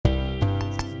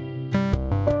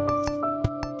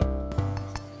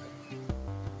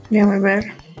Yeah, my bad.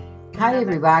 Hi,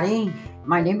 everybody.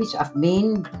 My name is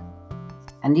Afmin,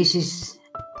 and this is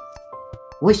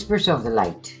Whispers of the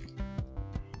Light.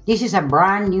 This is a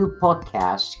brand new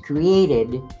podcast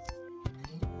created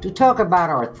to talk about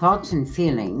our thoughts and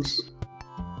feelings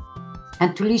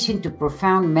and to listen to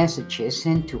profound messages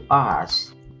sent to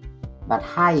us by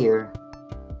higher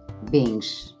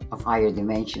beings of higher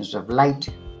dimensions of light.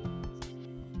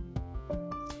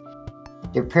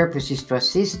 Their purpose is to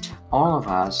assist all of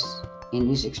us in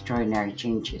these extraordinary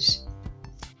changes.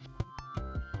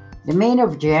 The main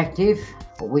objective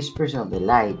of Whispers of the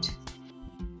Light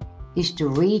is to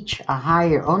reach a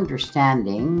higher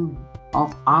understanding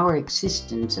of our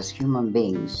existence as human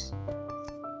beings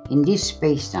in this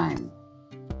space-time,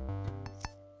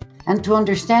 and to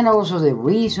understand also the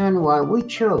reason why we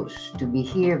chose to be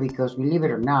here, because believe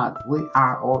it or not, we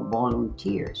are all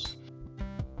volunteers.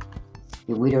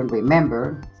 If we don't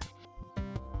remember,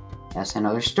 that's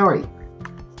another story.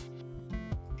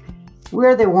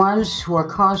 We're the ones who are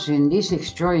causing these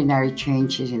extraordinary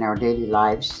changes in our daily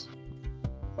lives.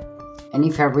 And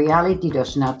if our reality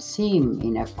does not seem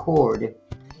in accord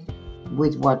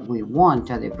with what we want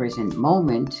at the present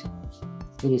moment,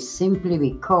 it is simply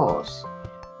because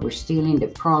we're still in the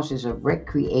process of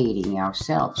recreating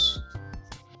ourselves.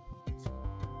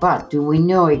 But do we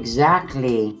know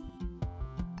exactly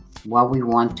what we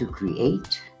want to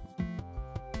create?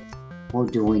 Or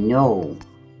do we know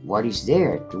what is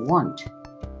there to want?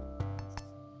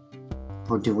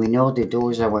 Or do we know the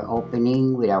doors that we're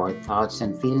opening with our thoughts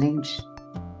and feelings?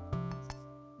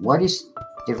 What is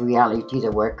the reality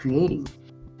that we're creating?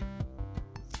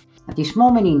 At this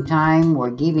moment in time,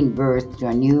 we're giving birth to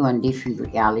a new and different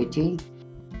reality,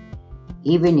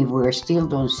 even if we still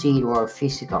don't see it with our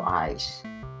physical eyes.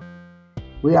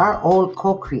 We are all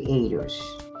co-creators,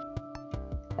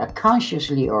 that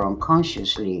consciously or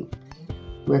unconsciously,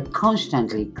 we're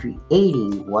constantly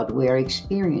creating what we are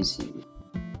experiencing.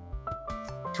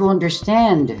 To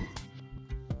understand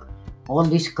all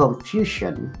this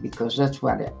confusion, because that's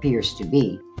what it appears to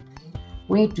be,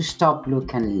 we need to stop,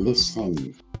 look, and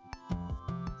listen.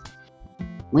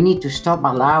 We need to stop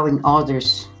allowing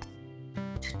others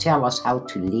to tell us how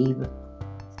to live,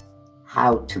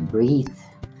 how to breathe,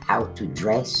 how to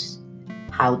dress,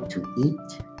 how to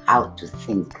eat, how to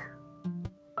think.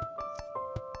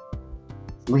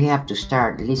 We have to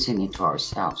start listening to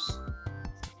ourselves.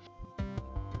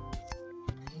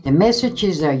 The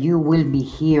messages that you will be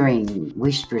hearing,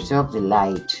 Whispers of the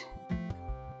Light,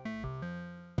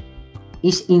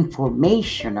 is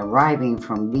information arriving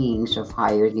from beings of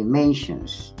higher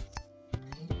dimensions.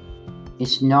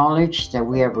 It's knowledge that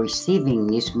we are receiving in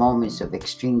these moments of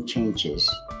extreme changes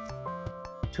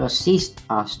to assist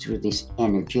us through this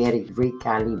energetic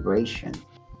recalibration.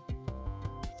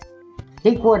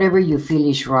 Take whatever you feel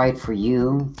is right for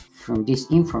you from this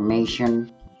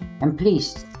information, and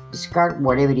please discard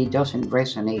whatever it doesn't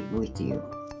resonate with you.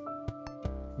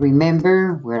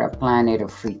 Remember, we're a planet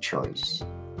of free choice.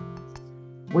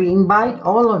 We invite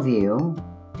all of you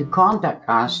to contact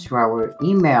us through our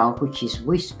email, which is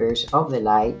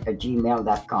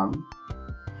whispersofthelight@gmail.com.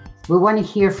 We want to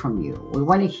hear from you. We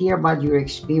want to hear about your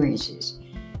experiences.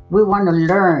 We want to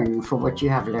learn from what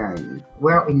you have learned.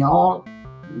 We're in all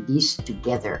this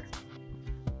together.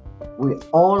 We're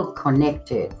all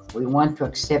connected. We want to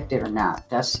accept it or not.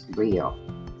 That's real.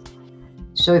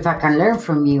 So if I can learn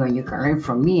from you and you can learn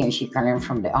from me and she can learn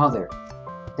from the other,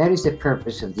 that is the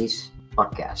purpose of this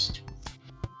podcast.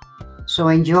 So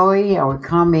enjoy our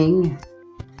coming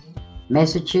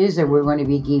messages that we're going to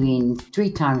be giving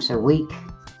 3 times a week.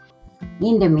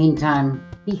 In the meantime,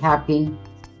 be happy,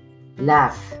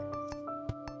 laugh,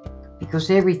 because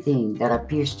everything that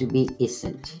appears to be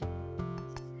isn't.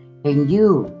 And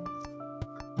you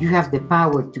have the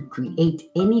power to create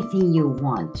anything you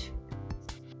want.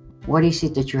 What is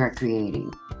it that you are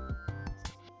creating?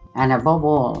 And above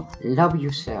all, love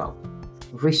yourself,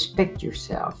 respect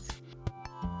yourself,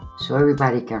 so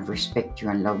everybody can respect you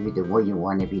and love you the way you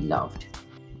want to be loved.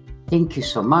 Thank you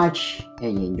so much,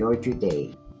 and enjoy your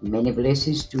day. Many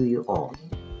blessings to you all.